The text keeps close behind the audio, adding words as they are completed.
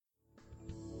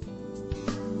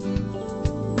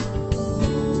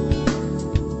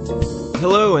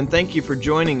Hello, and thank you for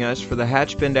joining us for the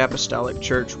Hatchbend Apostolic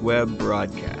Church web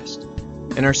broadcast.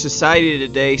 In our society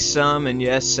today, some, and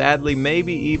yes, sadly,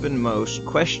 maybe even most,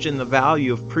 question the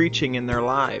value of preaching in their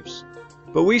lives.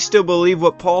 But we still believe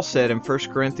what Paul said in 1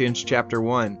 Corinthians chapter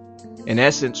 1. In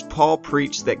essence, Paul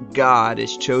preached that God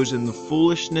has chosen the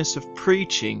foolishness of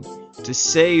preaching to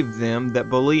save them that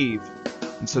believe.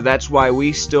 And so that's why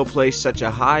we still place such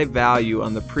a high value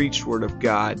on the preached word of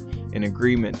God in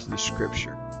agreement to the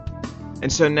Scripture.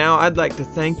 And so now I'd like to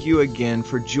thank you again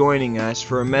for joining us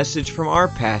for a message from our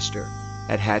pastor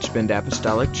at Hatchbend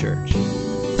Apostolic Church. I'm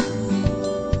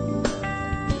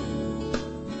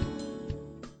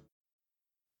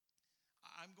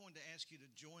going to ask you to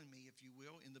join me, if you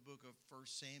will, in the book of 1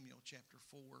 Samuel chapter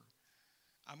 4.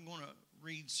 I'm going to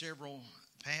read several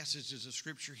passages of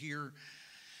Scripture here,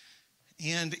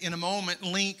 and in a moment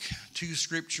link two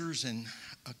Scriptures and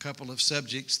a couple of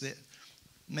subjects that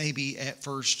maybe at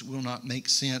first will not make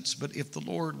sense, but if the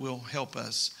Lord will help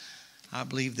us, I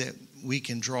believe that we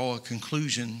can draw a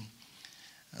conclusion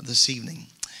this evening.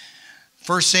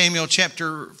 1 Samuel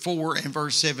chapter 4 and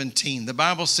verse 17. The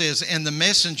Bible says, "And the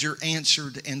messenger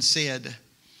answered and said,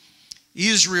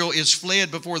 Israel is fled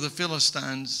before the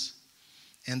Philistines,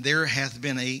 and there hath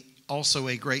been also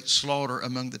a great slaughter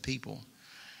among the people.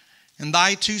 And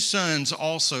thy two sons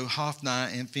also, Hophni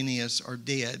and Phinehas, are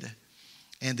dead,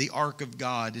 and the ark of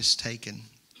God is taken.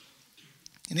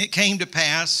 And it came to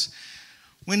pass,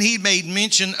 when he made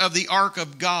mention of the ark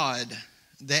of God,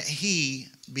 that he,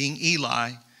 being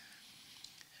Eli,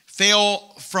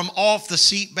 fell from off the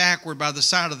seat backward by the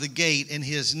side of the gate, and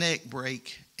his neck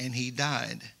brake, and he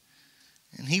died.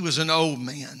 And he was an old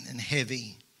man and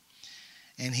heavy,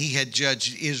 and he had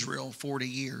judged Israel 40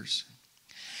 years.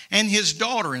 And his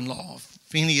daughter-in-law,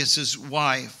 Phinehas'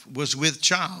 wife, was with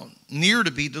child, near to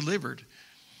be delivered.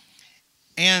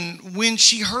 And when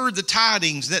she heard the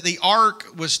tidings that the ark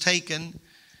was taken,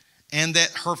 and that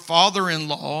her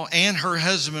father-in-law and her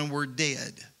husband were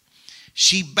dead,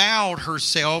 she bowed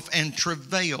herself and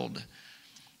travailed,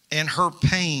 and her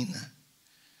pains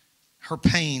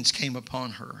came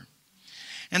upon her.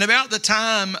 And about the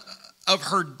time of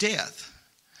her death,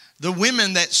 the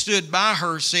women that stood by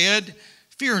her said,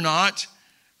 Fear not,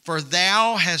 for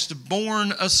thou hast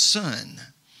borne a son.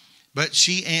 But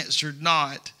she answered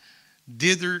not,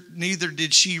 neither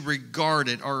did she regard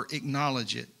it or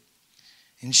acknowledge it.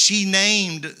 And she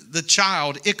named the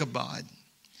child Ichabod,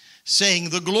 saying,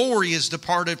 The glory is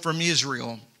departed from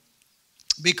Israel,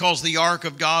 because the ark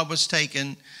of God was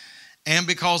taken, and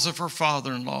because of her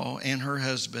father-in-law and her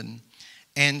husband.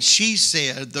 And she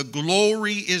said, The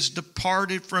glory is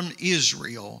departed from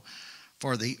Israel,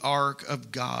 for the ark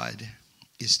of God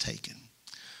is taken.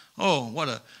 Oh, what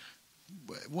a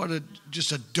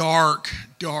just a dark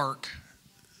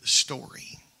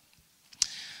story.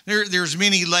 There's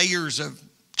many layers of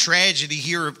tragedy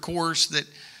here, of course, that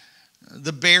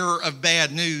the bearer of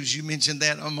bad news, you mentioned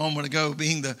that a moment ago,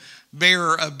 being the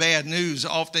bearer of bad news.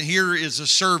 Often here is a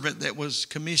servant that was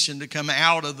commissioned to come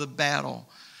out of the battle,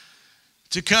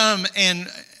 to come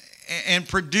and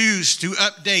produce, to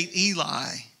update Eli.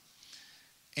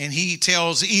 And he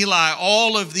tells Eli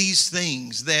all of these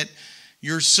things, that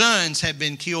your sons have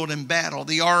been killed in battle.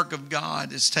 The ark of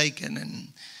God is taken.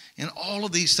 And all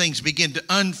of these things begin to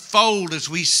unfold as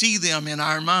we see them in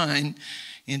our mind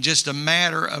in just a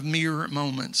matter of mere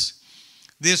moments.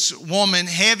 This woman,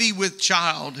 heavy with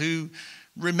child, who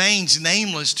remains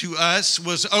nameless to us,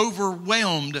 was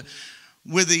overwhelmed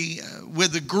with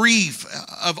the grief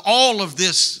of all of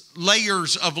this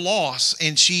layers of loss.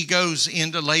 And she goes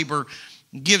into labor,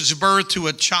 gives birth to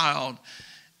a child.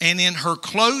 And in her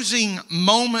closing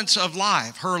moments of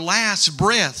life, her last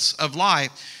breaths of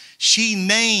life, she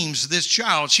names this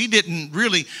child. She didn't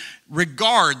really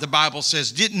regard, the Bible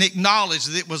says, didn't acknowledge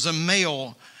that it was a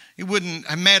male. It wouldn't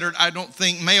have mattered, I don't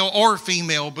think, male or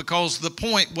female, because the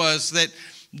point was that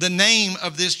the name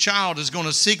of this child is going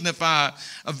to signify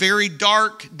a very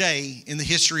dark day in the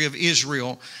history of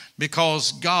Israel,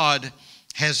 because God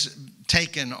has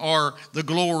taken, or the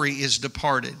glory is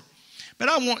departed. But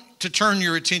I want to turn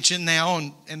your attention now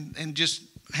and just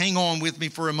hang on with me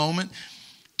for a moment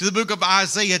to the book of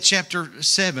Isaiah chapter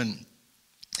 7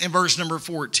 and verse number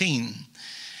 14.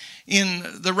 In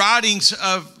the writings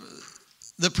of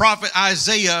the prophet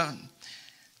Isaiah,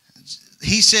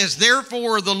 he says,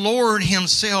 Therefore the Lord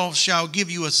himself shall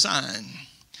give you a sign.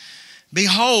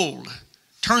 Behold,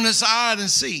 turn aside and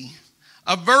see.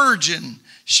 A virgin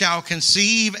shall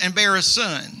conceive and bear a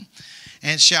son,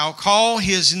 and shall call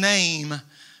his name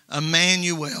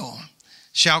Emmanuel.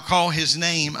 Shall call his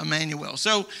name Emmanuel.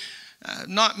 So,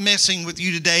 not messing with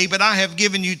you today, but I have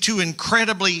given you two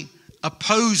incredibly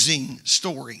opposing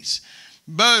stories.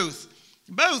 Both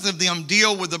of them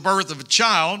deal with the birth of a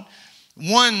child.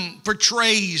 One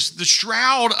portrays the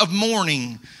shroud of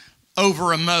mourning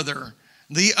over a mother.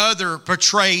 The other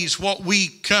portrays what we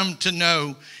come to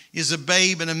know is a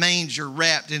babe in a manger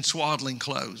wrapped in swaddling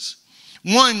clothes.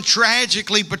 One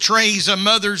tragically portrays a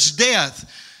mother's death,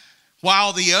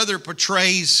 while the other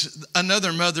portrays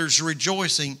another mother's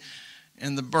rejoicing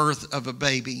in the birth of a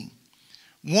baby.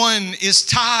 One is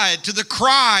tied to the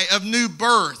cry of new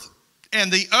birth,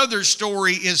 and the other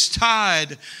story is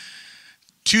tied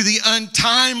to the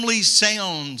untimely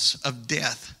sounds of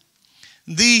death.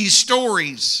 These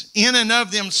stories, in and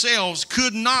of themselves,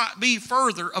 could not be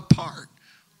further apart.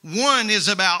 One is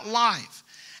about life,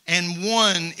 and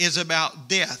one is about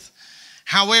death.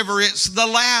 However, it's the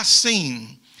last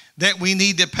scene that we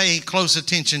need to pay close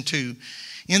attention to.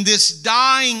 In this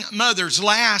dying mother's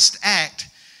last act,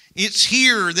 it's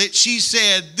here that she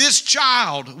said, "This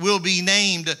child will be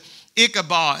named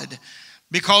Ichabod,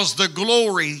 because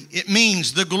it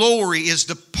means the glory is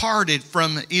departed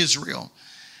from Israel."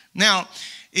 Now,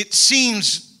 it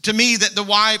seems to me that the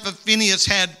wife of Phinehas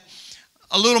had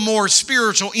a little more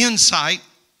spiritual insight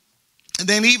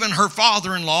than even her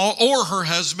father-in-law or her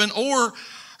husband or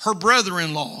her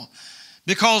brother-in-law.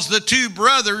 Because the two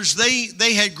brothers,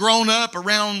 they had grown up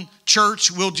around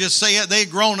church, we'll just say it. They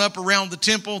had grown up around the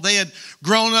temple. They had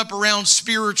grown up around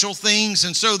spiritual things.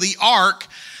 And so the ark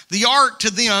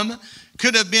to them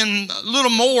could have been a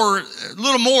little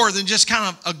more than just kind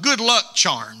of a good luck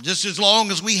charm. Just as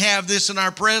long as we have this in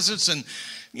our presence, and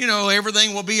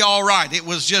everything will be all right. It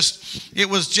was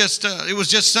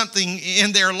just something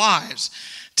in their lives.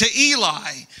 To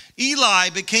Eli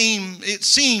became, it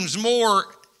seems,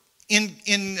 more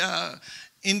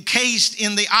encased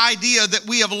in the idea that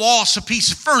we have lost a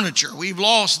piece of furniture. We've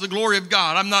lost the glory of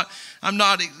God. I'm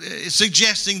not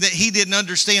suggesting that he didn't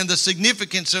understand the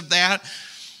significance of that.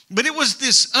 But it was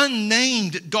this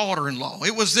unnamed daughter-in-law.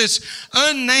 It was this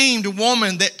unnamed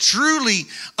woman that truly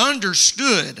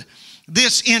understood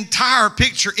this entire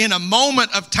picture in a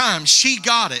moment of time. She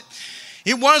got it.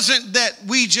 It wasn't that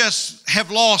we just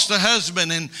have lost a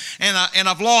husband and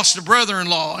I've lost a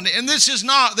brother-in-law. And this is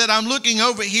not that I'm looking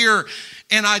over here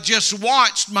and I just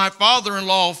watched my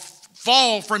father-in-law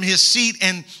fall from his seat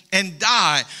and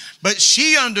die. But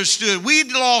she understood we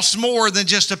lost more than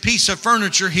just a piece of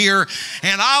furniture here,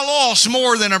 and I lost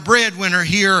more than a breadwinner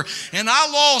here, and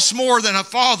I lost more than a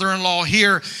father-in-law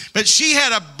here. But she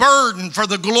had a burden for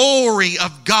the glory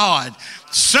of God.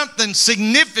 Something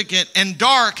significant and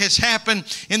dark has happened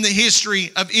in the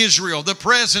history of Israel. The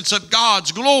presence of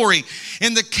God's glory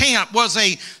in the camp was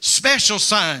a special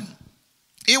sign.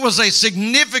 It was a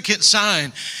significant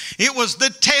sign. It was the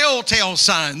telltale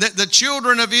sign that the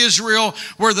children of Israel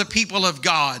were the people of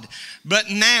God.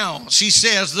 But now, she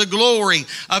says, the glory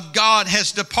of God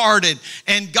has departed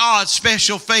and God's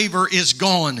special favor is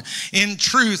gone. In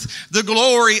truth, the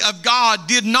glory of God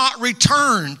did not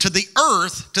return to the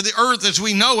earth as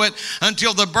we know it,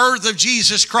 until the birth of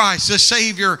Jesus Christ, the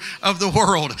Savior of the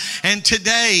world. And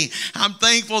today, I'm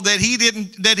thankful that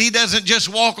He doesn't just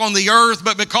walk on the earth,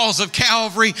 but because of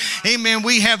Calvary, amen,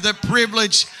 we have the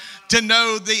privilege to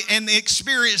know and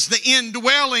experience the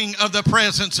indwelling of the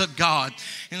presence of God.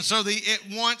 And so at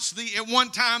one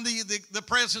time, the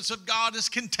presence of God is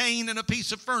contained in a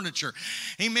piece of furniture.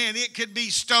 Amen. It could be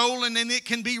stolen and it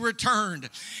can be returned.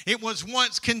 It was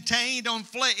once contained in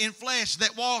flesh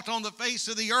that walked on the face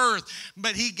of the earth,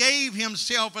 but He gave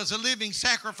Himself as a living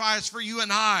sacrifice for you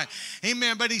and I.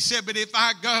 Amen. But He said, but if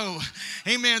I go,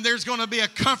 amen, there's going to be a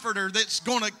comforter that's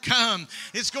going to come.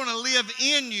 It's going to live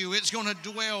in you. It's going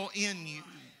to dwell in you.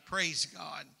 Praise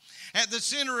God. At the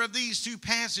center of these two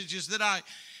passages that I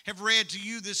have read to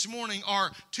you this morning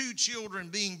are two children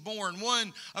being born.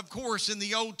 One, of course, in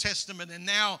the Old Testament, and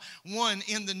now one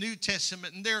in the New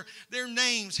Testament. And their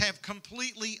names have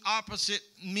completely opposite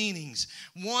meanings.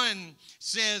 One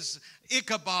says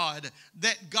Ichabod,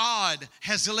 that God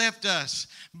has left us.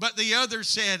 But the other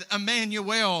said,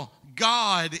 Emmanuel,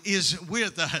 God is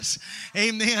with us.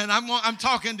 Amen. I'm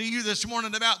talking to you this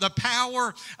morning about the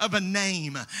power of a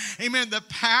name. Amen. The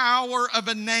power of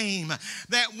a name.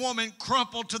 That woman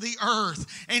crumpled to the earth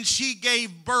and she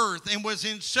gave birth and was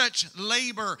in such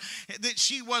labor that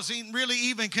she wasn't really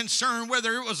even concerned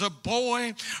whether it was a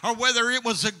boy or whether it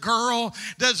was a girl.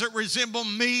 Does it resemble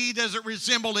me? Does it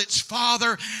resemble its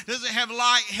father? Does it have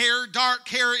light hair, dark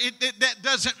hair? That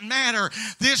doesn't matter.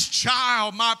 This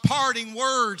child, my parting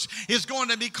words, is going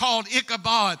to be called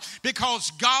Ichabod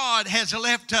because God has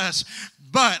left us.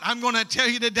 But I'm going to tell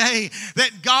you today that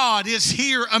God is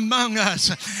here among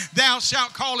us. Thou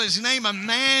shalt call His name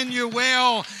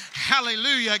Emmanuel.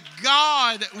 Hallelujah.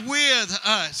 God with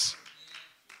us.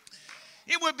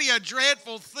 It would be a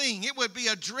dreadful thing. It would be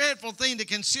a dreadful thing to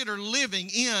consider living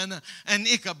in an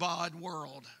Ichabod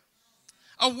world.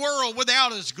 A world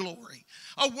without His glory.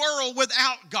 A world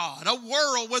without God. A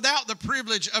world without the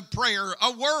privilege of prayer.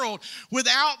 A world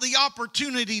without the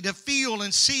opportunity to feel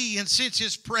and see and sense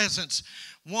His presence.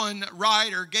 One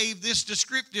writer gave this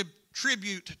descriptive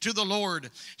tribute to the Lord.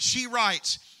 She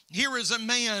writes, "Here is a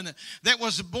man that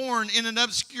was born in an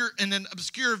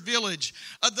obscure village,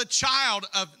 the child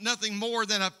of nothing more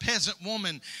than a peasant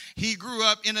woman. He grew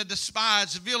up in a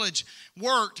despised village,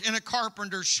 worked in a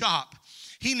carpenter's shop.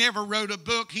 He never wrote a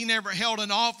book. He never held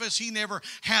an office. He never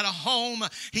had a home.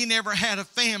 He never had a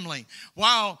family.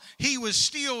 While he was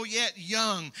still yet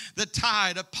young, the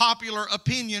tide of popular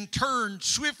opinion turned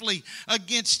swiftly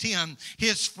against him.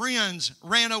 His friends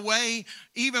ran away.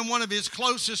 Even one of his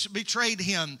closest betrayed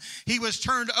him. He was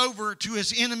turned over to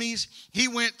his enemies. He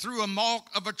went through a mock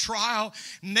of a trial,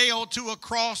 nailed to a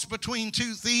cross between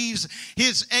two thieves.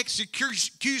 His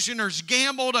executioners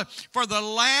gambled for the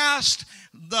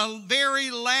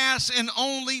very last and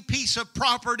only piece of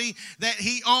property that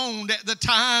he owned at the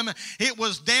time. It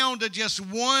was down to just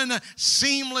one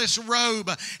seamless robe,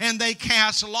 and they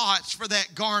cast lots for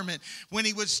that garment. When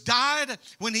he died,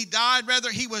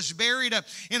 he was buried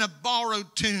in a borrowed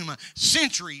tomb.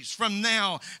 Centuries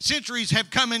have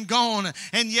come and gone,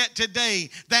 and yet today,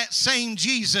 that same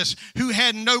Jesus who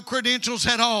had no credentials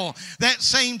at all, that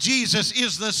same Jesus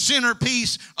is the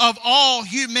centerpiece of all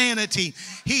humanity.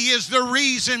 He is the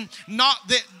reason, not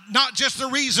just the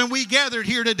reason we gathered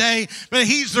here today, but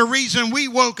He's the reason we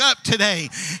woke up today.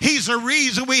 He's the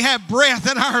reason we have breath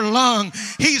in our lung.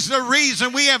 He's the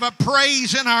reason we have a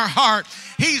praise in our heart.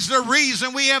 He's the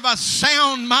reason we have a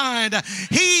sound mind.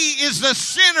 He is the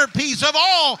centerpiece of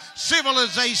all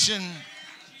civilization.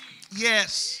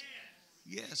 Yes.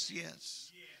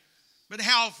 But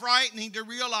how frightening to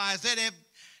realize that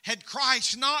had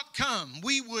Christ not come,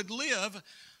 we would live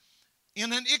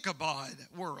in an Ichabod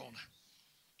world.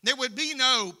 There would be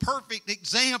no perfect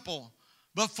example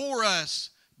before us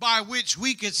by which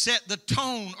we could set the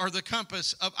tone or the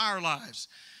compass of our lives.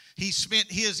 He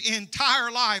spent His entire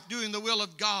life doing the will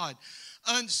of God,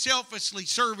 unselfishly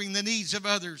serving the needs of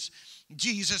others.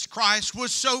 Jesus Christ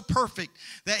was so perfect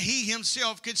that He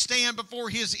Himself could stand before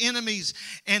His enemies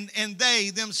and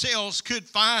they themselves could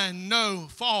find no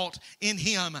fault in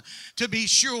Him. To be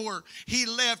sure, He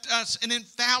left us an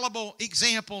infallible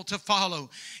example to follow.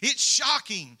 It's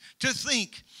shocking to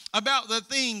think about the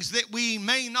things that we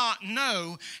may not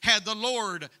know had the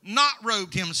Lord not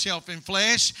robed Himself in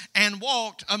flesh and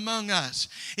walked among us.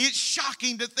 It's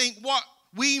shocking to think what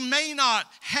we may not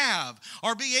have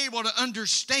or be able to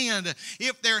understand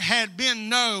if there had been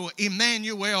no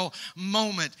Emmanuel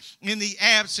moment in the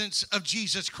absence of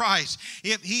Jesus Christ.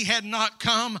 If He had not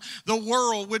come, the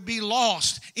world would be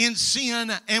lost in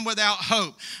sin and without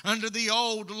hope. Under the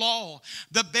old law,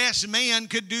 the best man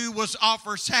could do was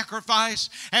offer sacrifice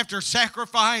after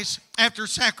sacrifice after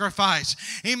sacrifice.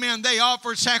 Amen. They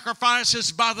offered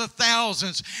sacrifices by the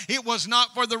thousands. It was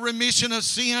not for the remission of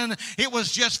sin. It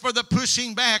was just for the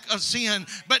pushing back of sin.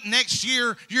 But next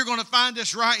year, you're going to find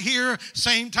us right here,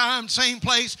 same time, same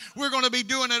place. We're going to be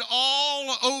doing it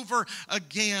all over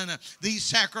again. These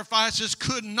sacrifices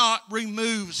could not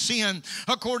remove sin.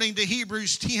 According to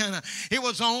Hebrews 10, it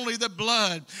was only the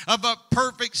blood of a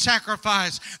perfect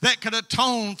sacrifice that could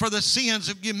atone for the sins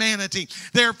of humanity.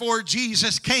 Therefore,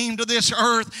 Jesus came to this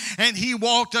earth and He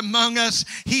walked among us.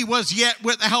 He was yet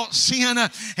without sin.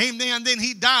 Amen. Then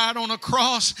He died on a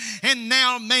cross, and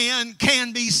now man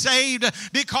can be saved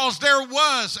because there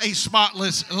was a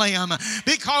spotless lamb,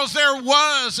 because there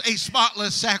was a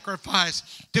spotless sacrifice.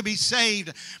 To be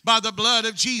saved by the blood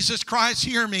of Jesus Christ,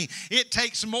 hear me, it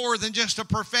takes more than just a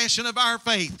profession of our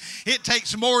faith. It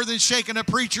takes more than shaking a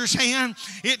preacher's hand.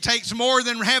 It takes more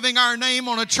than having our name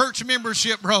on a church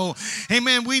membership roll.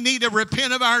 Amen. We need to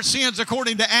repent of our sins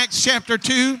according to Acts chapter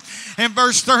 2 and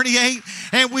verse 38.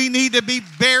 And we need to be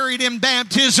buried in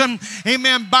baptism,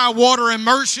 amen, by water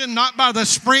immersion, not by the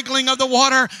sprinkling of the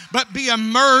water, but be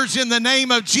immersed in the name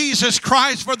of Jesus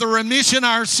Christ for the remission of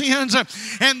our sins.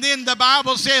 And then the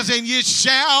Bible says, and you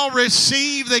shall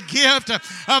receive the gift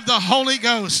of the Holy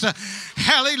Ghost.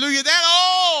 Hallelujah. That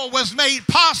all was made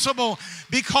possible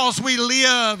because we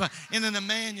live in an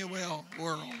Emmanuel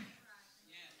world.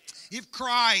 If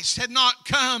Christ had not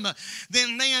come,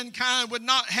 then mankind would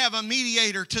not have a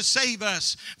mediator to save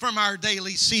us from our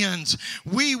daily sins.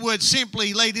 We would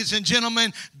simply, ladies and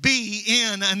gentlemen, be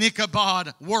in an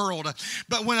Ichabod world.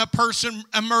 But when a person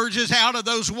emerges out of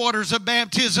those waters of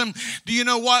baptism, do you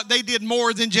know what? They did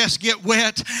more than just get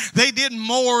wet. They did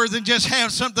more than just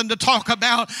have something to talk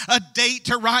about, a date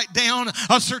to write down,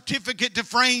 a certificate to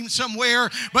frame somewhere,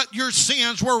 but your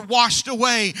sins were washed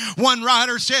away. One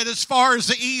writer said, as far as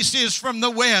the east is from the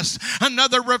west.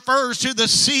 Another refers to the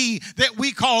sea that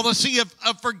we call the sea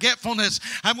of forgetfulness.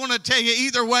 I want to tell you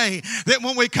either way, that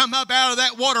when we come up out of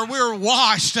that water, we're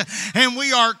washed and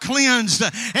we are cleansed,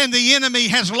 and the enemy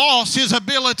has lost his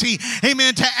ability,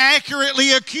 amen, to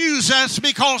accurately accuse us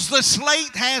because the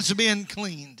slate has been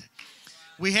cleaned.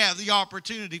 We have the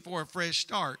opportunity for a fresh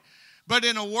start. But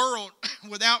in a world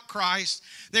without Christ,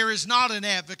 there is not an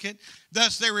advocate.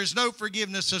 Thus, there is no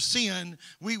forgiveness of sin.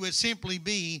 We would simply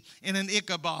be in an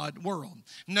Ichabod world.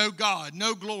 No God,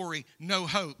 no glory, no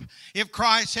hope. If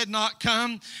Christ had not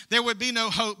come, there would be no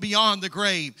hope beyond the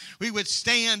grave. We would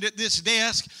stand at this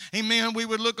desk, amen. We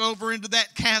would look over into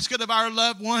that casket of our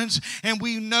loved ones, and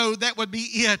we know that would be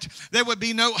it. There would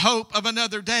be no hope of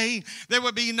another day. There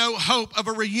would be no hope of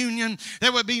a reunion.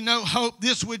 There would be no hope.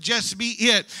 This would just be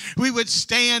it. We would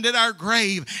stand at our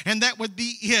grave, and that would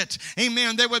be it.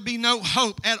 Amen. There would be no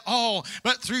hope at all.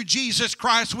 But through Jesus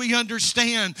Christ, we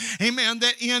understand, amen,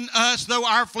 that in us, though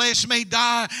our flesh may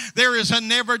die, there is a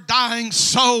never dying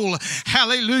soul.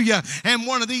 Hallelujah. And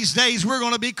one of these days, we're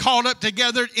going to be called up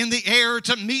together in the air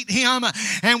to meet him.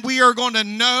 And we are going to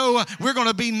know, we're going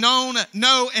to be known,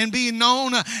 know and be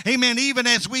known. Amen. Even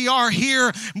as we are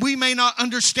here, we may not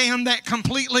understand that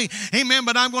completely. Amen.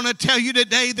 But I'm going to tell you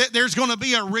today that there's going to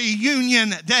be a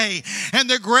reunion day. And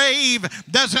the grave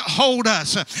doesn't hold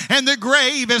us. And the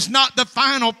grave is not the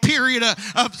final period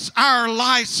of our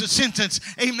life's sentence.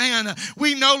 Amen.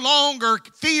 We no longer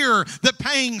fear the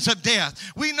pangs of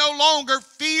death. We no longer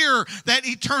fear that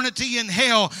eternity in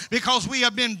hell because we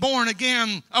have been born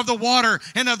again of the water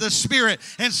and of the Spirit.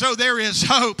 And so there is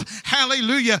hope.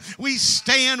 Hallelujah. We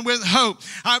stand with hope.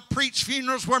 I preached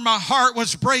funerals where my heart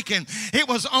was breaking. It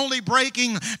was only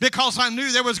breaking because I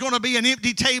knew there was going to be an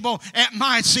empty table at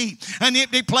my seat, an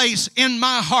empty place in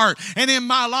my heart and in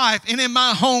my life and in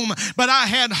my home. But I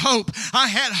had hope. I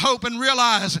had hope and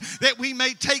realized that we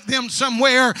may take them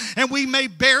somewhere and we may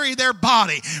bury their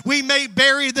body. We may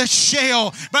bury the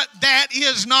shell, but that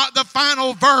is not the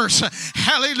final verse.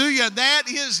 Hallelujah. That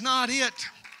is not it.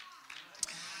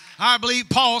 I believe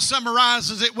Paul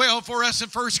summarizes it well for us in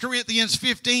 1 Corinthians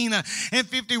 15 and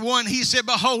 51. He said,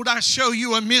 behold, I show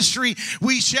you a mystery.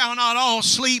 We shall not all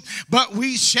sleep, but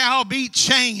we shall be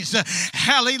changed.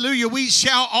 Hallelujah. We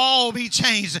shall all be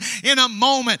changed in a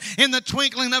moment, in the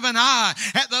twinkling of an eye,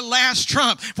 at the last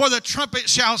trump. For the trumpet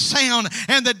shall sound,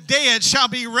 and the dead shall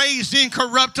be raised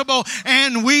incorruptible,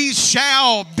 and we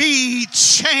shall be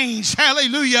changed.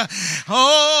 Hallelujah.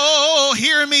 Oh,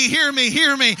 hear me, hear me,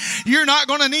 hear me. You're not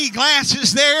going to need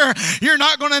glasses there. You're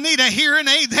not going to need a hearing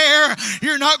aid there.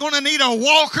 You're not going to need a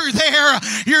walker there.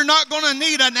 You're not going to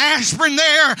need an aspirin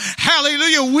there.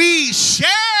 Hallelujah. We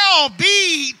shall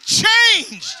be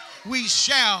changed. We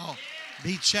shall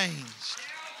be changed.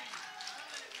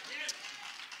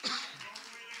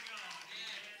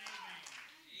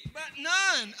 But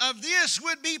none of this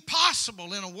would be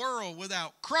possible in a world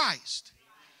without Christ.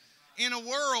 In a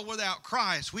world without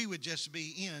Christ, we would just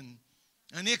be in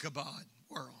an Ichabod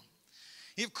world.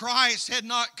 If Christ had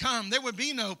not come, there would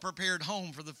be no prepared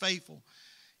home for the faithful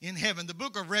in heaven. The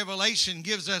book of Revelation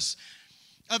gives us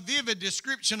a vivid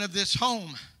description of this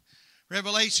home.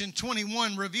 Revelation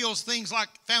 21 reveals things like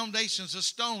foundations of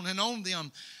stone, and on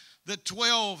them the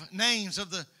 12 names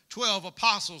of the 12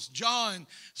 apostles. John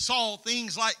saw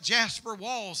things like jasper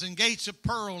walls and gates of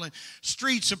pearl and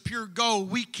streets of pure gold.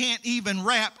 We can't even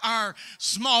wrap our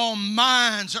small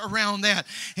minds around that.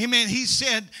 Amen. He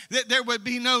said that there would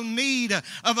be no need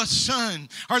of a sun,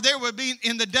 or there would be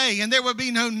in the day, and there would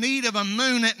be no need of a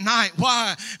moon at night.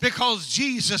 Why? Because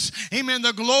Jesus, amen,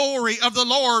 the glory of the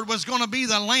Lord was going to be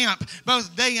the lamp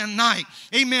both day and night.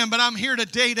 Amen. But I'm here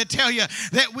today to tell you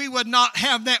that we would not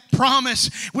have that promise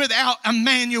without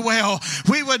Emmanuel.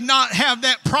 We would not have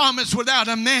that promise without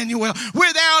Emmanuel.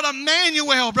 Without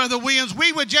Emmanuel, Brother Williams,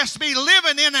 we would just be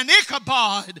living in an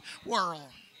Ichabod world.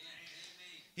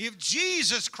 If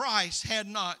Jesus Christ had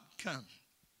not come.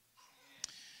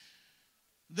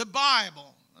 The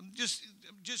Bible, I'm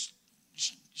just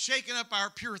shaking up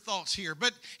our pure thoughts here.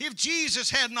 But if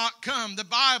Jesus had not come, the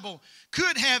Bible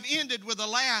could have ended with the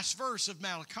last verse of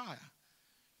Malachi.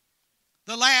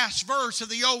 The last verse of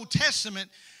the Old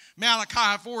Testament.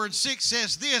 Malachi 4:6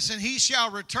 says this, and he shall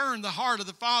return the heart of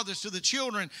the fathers to the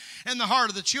children, and the heart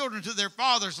of the children to their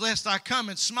fathers, lest I come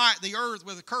and smite the earth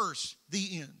with a curse.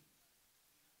 The end.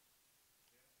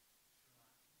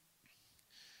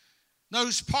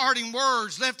 Those parting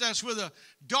words left us with a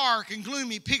dark and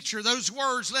gloomy picture. Those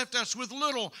words left us with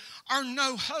little or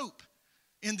no hope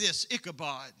in this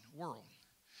Ichabod world.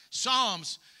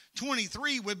 Psalms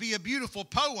 23 would be a beautiful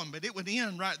poem, but it would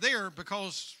end right there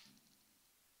because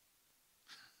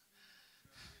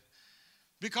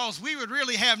we would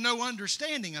really have no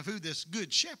understanding of who this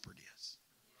good shepherd is.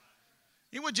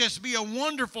 It would just be a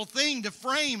wonderful thing to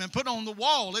frame and put on the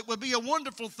wall. It would be a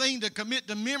wonderful thing to commit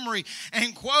to memory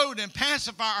and quote and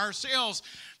pacify ourselves.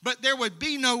 But there would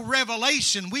be no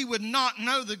revelation. We would not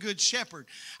know the good shepherd.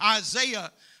 Isaiah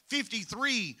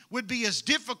 53 would be as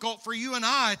difficult for you and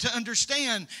I to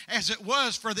understand as it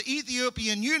was for the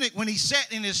Ethiopian eunuch when he sat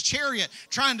in his chariot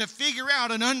trying to figure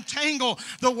out and untangle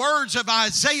the words of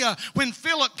Isaiah when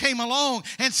Philip came along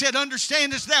and said,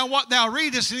 understandest thou what thou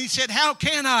readest? And he said, how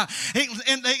can I?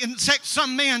 And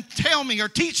some man tell me or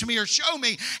teach me or show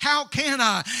me, how can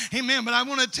I? Amen. But I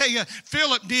want to tell you,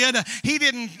 Philip did. He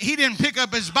didn't pick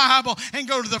up his Bible and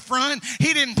go to the front.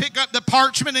 He didn't pick up the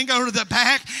parchment and go to the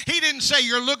back. He didn't say,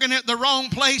 you're looking at the wrong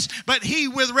place, but he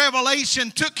with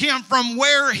revelation took him from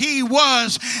where he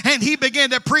was and he began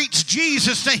to preach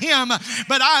Jesus to him.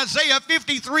 But Isaiah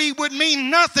 53 would mean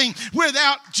nothing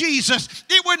without Jesus.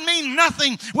 It would mean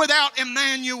nothing without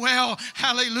Emmanuel.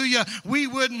 Hallelujah. We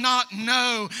would not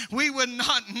know.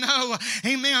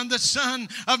 Amen. The Son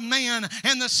of Man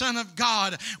and the Son of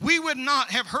God. We would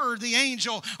not have heard the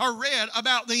angel or read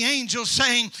about the angel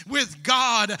saying, with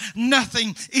God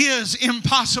nothing is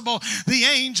impossible. The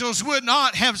angels would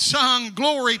not have sung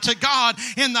glory to God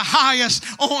in the highest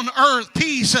on earth,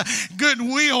 peace,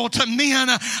 goodwill to men.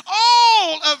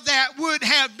 All of that would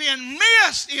have been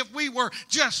missed if we were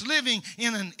just living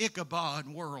in an Ichabod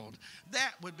world.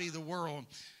 That would be the world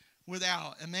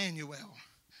without Emmanuel.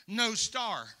 No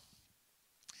star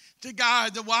to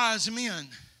guide the wise men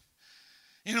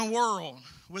in a world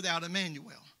without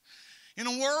Emmanuel. In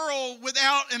a world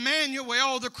without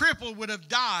Emmanuel, the crippled would have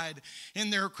died in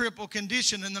their crippled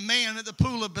condition, and the man at the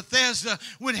pool of Bethesda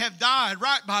would have died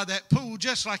right by that pool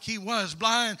just like he was.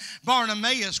 Blind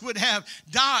Bartimaeus would have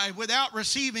died without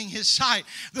receiving his sight.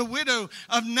 The widow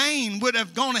of Nain would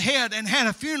have gone ahead and had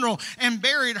a funeral and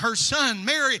buried her son.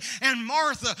 Mary and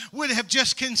Martha would have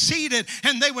just conceded,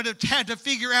 and they would have had to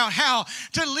figure out how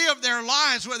to live their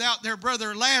lives without their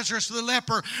brother Lazarus the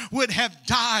leper would have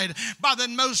died by the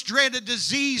most dreaded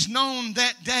disease known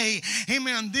that day.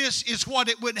 Amen. This is what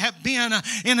it would have been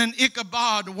in an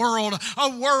Ichabod world,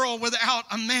 a world without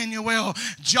Emmanuel.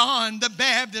 John the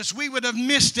Baptist, we would have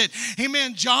missed it.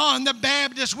 Amen. John the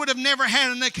Baptist would have never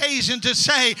had an occasion to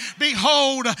say,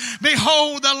 behold,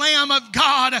 behold the Lamb of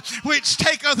God, which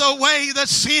taketh away the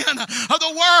sin of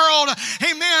the world.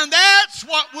 Amen. That's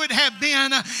what would have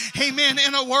been, amen,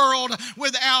 in a world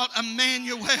without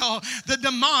Emmanuel. The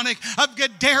demonic of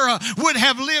Gadara would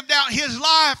have lived out his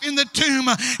life in the tomb.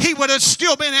 He would have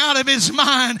still been out of his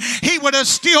mind. He would have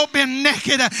still been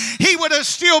naked. He would have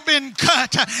still been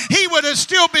cut. He would have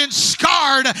still been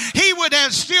scarred. He would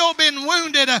have still been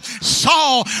wounded.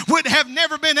 Saul would have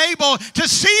never been able to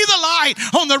see the light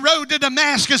on the road to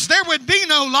Damascus. There would be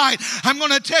no light. I'm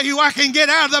going to tell you, I can get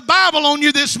out of the Bible on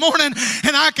you this morning,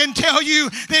 and I can tell you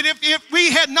that if we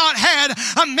had not had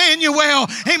Emmanuel,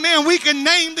 amen, we can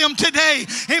name them today.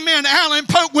 Amen. Alan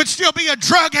Polk would still be a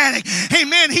drug addict.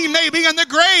 Amen. He may be in the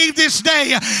grave this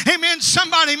day. Amen.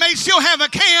 Somebody may still have a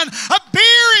can of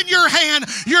beer in your hand.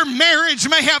 Your marriage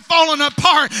may have fallen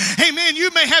apart. Amen.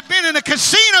 You may have been in a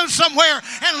casino somewhere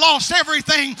and lost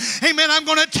everything. Amen. I'm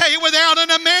going to tell you, without an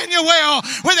Emmanuel,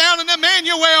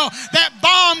 that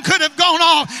bomb could have gone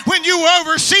off when you were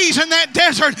overseas in that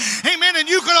desert. Amen. And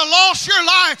you could have lost your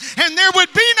life, and there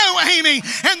would be no Amy,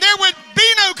 and there would be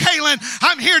no Kaylin.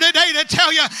 I'm here today to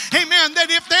tell you, amen,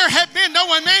 that if there had been no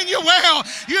Emmanuel,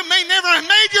 you may never have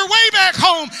made your way back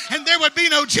home, and there would be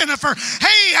no Jennifer.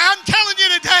 Hey, I'm telling you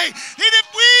today that if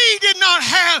we did not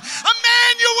have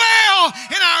Emmanuel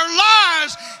in our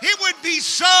lives, it would be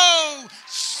so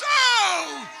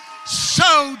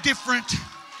different.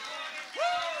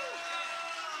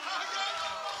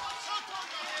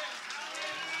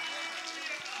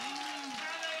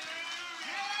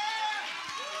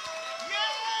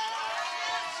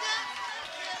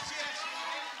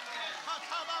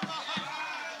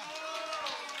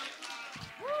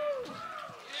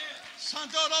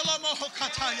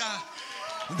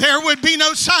 There would be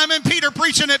no Simon Peter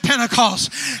preaching at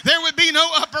Pentecost. There would be no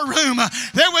upper room.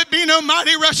 There would be no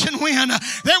mighty rushing wind.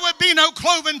 There would be no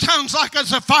cloven tongues like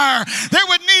as a fire. There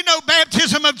would be no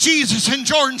baptism of Jesus in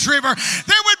Jordan's River.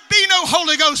 There would be no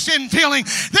Holy Ghost infilling.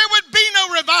 There would be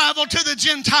no revival to the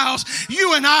Gentiles.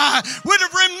 You and I would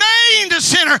have remained a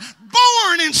sinner,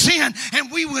 born in sin,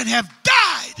 and we would have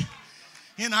died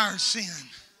in our sin.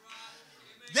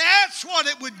 That's what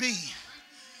it would be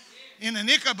in an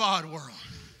Ichabod world.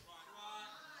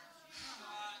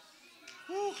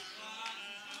 Woo.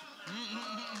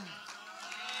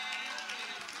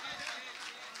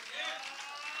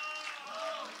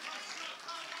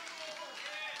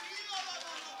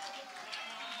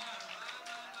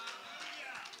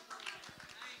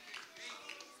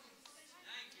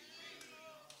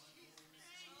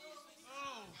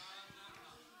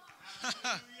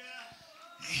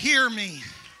 Hear me.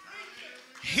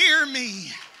 Hear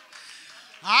me.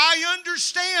 I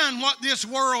understand what this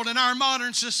world and our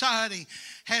modern society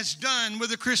has done with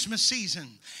the Christmas season.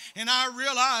 And I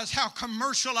realize how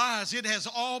commercialized it has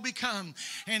all become.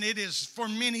 And it is for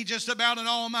many just about an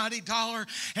almighty dollar.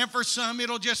 And for some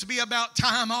it'll just be about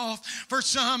time off. For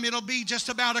some it'll be just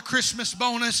about a Christmas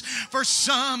bonus. For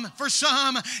some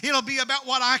it'll be about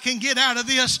what I can get out of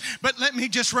this. But let me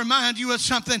just remind you of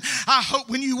something. I hope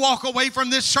when you walk away from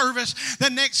this service, the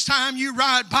next time you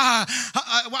ride by,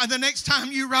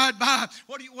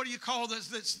 what do you call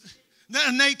this?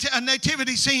 A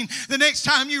nativity scene. The next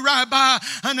time you ride by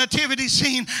a nativity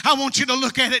scene, I want you to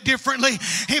look at it differently.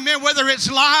 Amen. Whether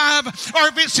it's live or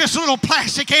if it's just little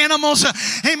plastic animals.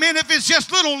 Amen. If it's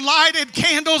just little lighted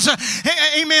candles.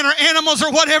 Amen. Or animals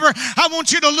or whatever. I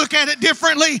want you to look at it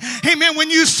differently. Amen. When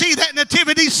you see that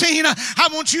nativity scene, I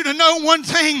want you to know one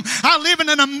thing. I live in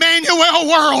an Emmanuel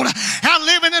world. I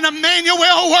live in an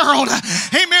Emmanuel world.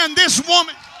 Amen. This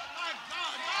woman.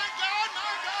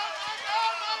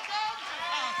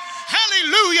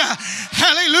 Hallelujah.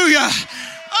 Hallelujah.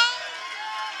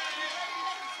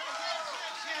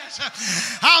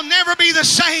 I'll never be the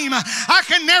same. I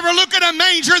can never look at a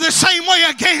manger the same way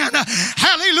again.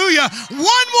 Hallelujah.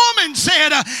 One woman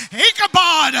said,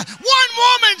 Ichabod. One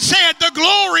woman said, the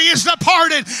glory is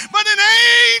departed. But an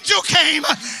angel came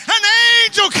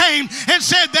and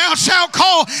said, thou shalt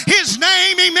call his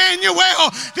name Emmanuel,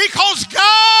 because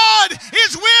God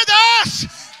is with us.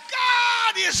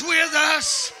 God is with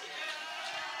us.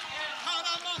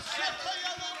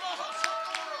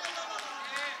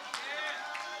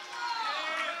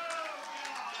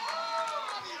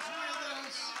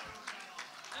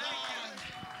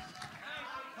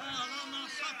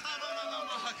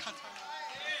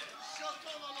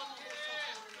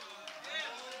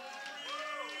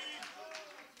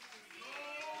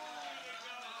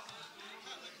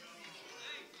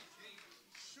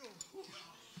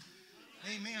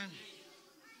 Amen.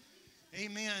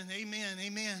 Amen. Amen.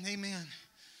 Amen. Amen.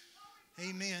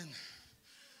 Amen.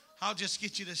 I'll just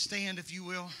get you to stand, if you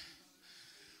will.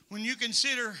 When you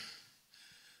consider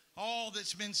all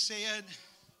that's been said,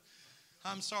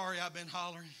 I'm sorry I've been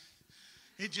hollering.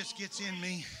 It just gets in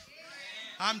me.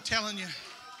 I'm telling you.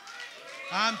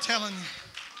 I'm telling you.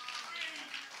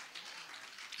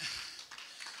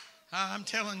 I'm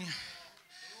telling you.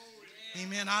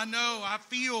 Amen. I know. I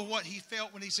feel what he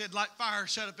felt when he said, like fire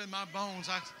shut up in my bones.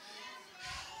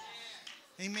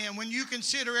 Amen. When you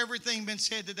consider everything been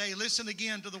said today, listen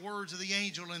again to the words of the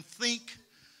angel and think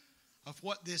of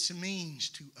what this means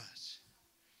to us.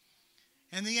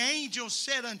 And the angel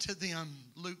said unto them,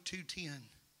 Luke 2:10,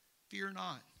 fear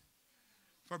not,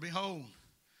 for behold,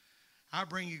 I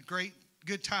bring you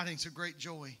good tidings of great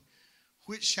joy,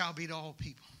 which shall be to all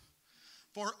people.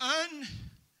 For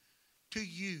unto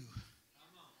you,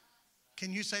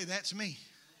 can you say that's me?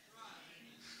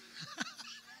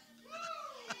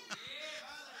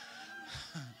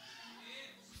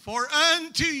 For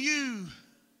unto you,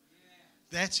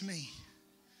 that's me,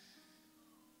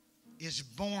 is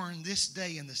born this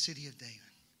day in the city of David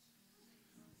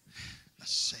a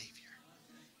Savior,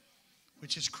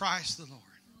 which is Christ the Lord.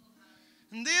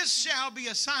 And this shall be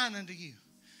a sign unto you.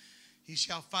 Ye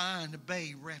shall find a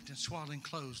babe wrapped in swaddling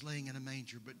clothes, laying in a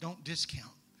manger. But don't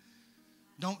discount.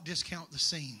 Don't discount the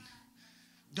scene.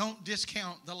 Don't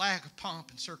discount the lack of pomp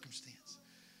and circumstance.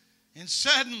 And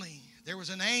suddenly there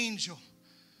was an angel.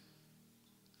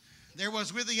 There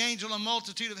was with the angel a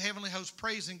multitude of heavenly hosts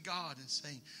praising God and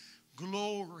saying,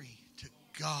 glory to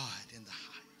God in the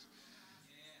highest.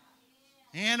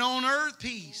 And on earth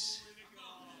peace,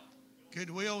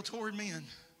 goodwill toward men.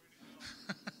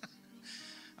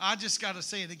 I just got to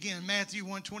say it again. Matthew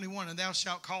 1:21, and thou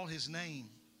shalt call his name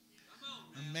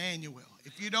Emmanuel.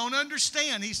 If you don't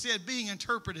understand, he said being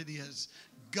interpreted is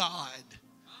God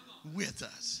with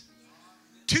us.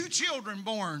 2 children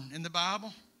born in the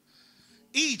Bible,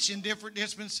 each in different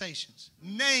dispensations.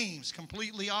 Names,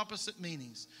 completely opposite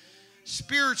meanings.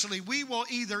 Spiritually, we will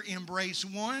either embrace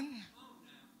one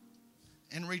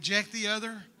and reject the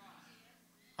other,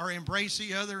 or embrace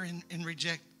the other and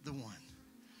reject the one.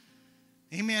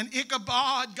 Amen.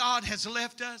 Ichabod, God has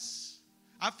left us.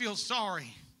 I feel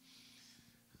sorry.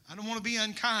 I don't want to be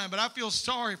unkind, but I feel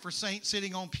sorry for saints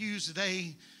sitting on pews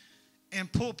today and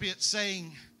pulpits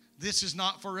saying, this is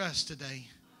not for us today.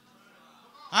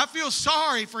 I feel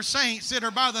sorry for saints that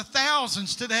are by the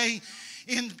thousands today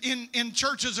in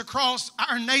churches across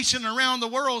our nation, around the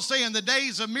world, saying the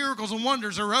days of miracles and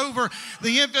wonders are over.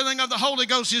 The infilling of the Holy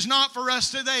Ghost is not for us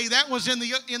today. That was in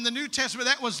the New Testament.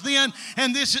 That was then,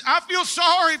 and this is. I feel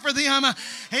sorry for them.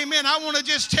 Amen. I want to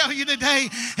just tell you today,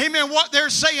 amen, what they're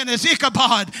saying is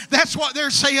Ichabod. That's what they're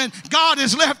saying. God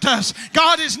has left us.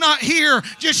 God is not here.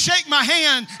 Just shake my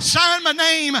hand, sign my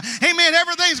name. Amen.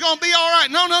 Everything's going to be all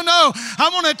right. No. I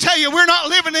want to tell you, we're not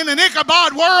living in an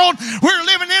Ichabod world. We're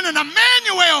living in an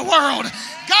Emmanuel world.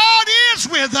 God is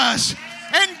with us,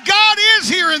 and God is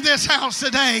here in this house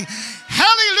today.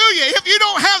 Hallelujah. If you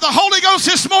don't have the Holy Ghost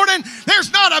this morning,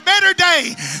 there's not a better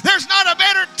day. There's not a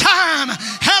better time.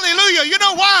 Hallelujah. You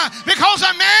know why? Because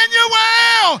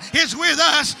Emmanuel is with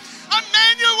us.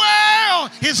 Emmanuel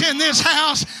is in this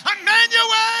house.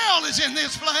 Emmanuel is in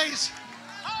this place.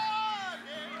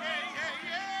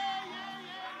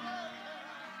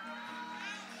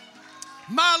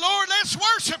 My Lord, let's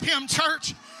worship Him,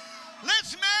 church.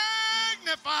 Let's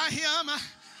magnify Him.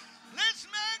 Let's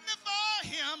magnify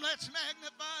Him. Let's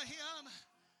magnify Him.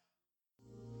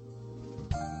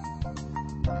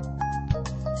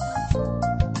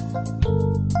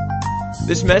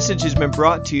 This message has been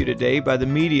brought to you today by the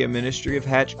media ministry of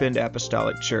Hatchbend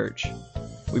Apostolic Church.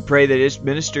 We pray that it's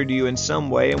ministered to you in some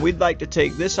way, and we'd like to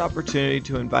take this opportunity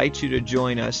to invite you to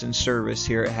join us in service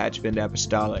here at Hatchbend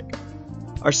Apostolic.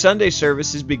 Our Sunday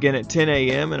services begin at 10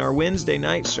 a.m. and our Wednesday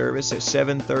night service at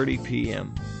 7:30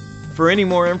 p.m. For any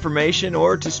more information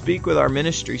or to speak with our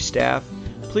ministry staff,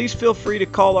 please feel free to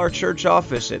call our church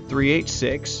office at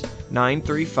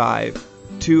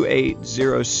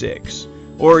 386-935-2806,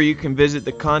 or you can visit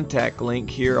the contact link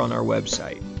here on our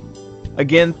website.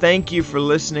 Again, thank you for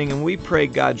listening, and we pray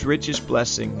God's richest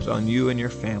blessings on you and your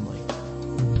family.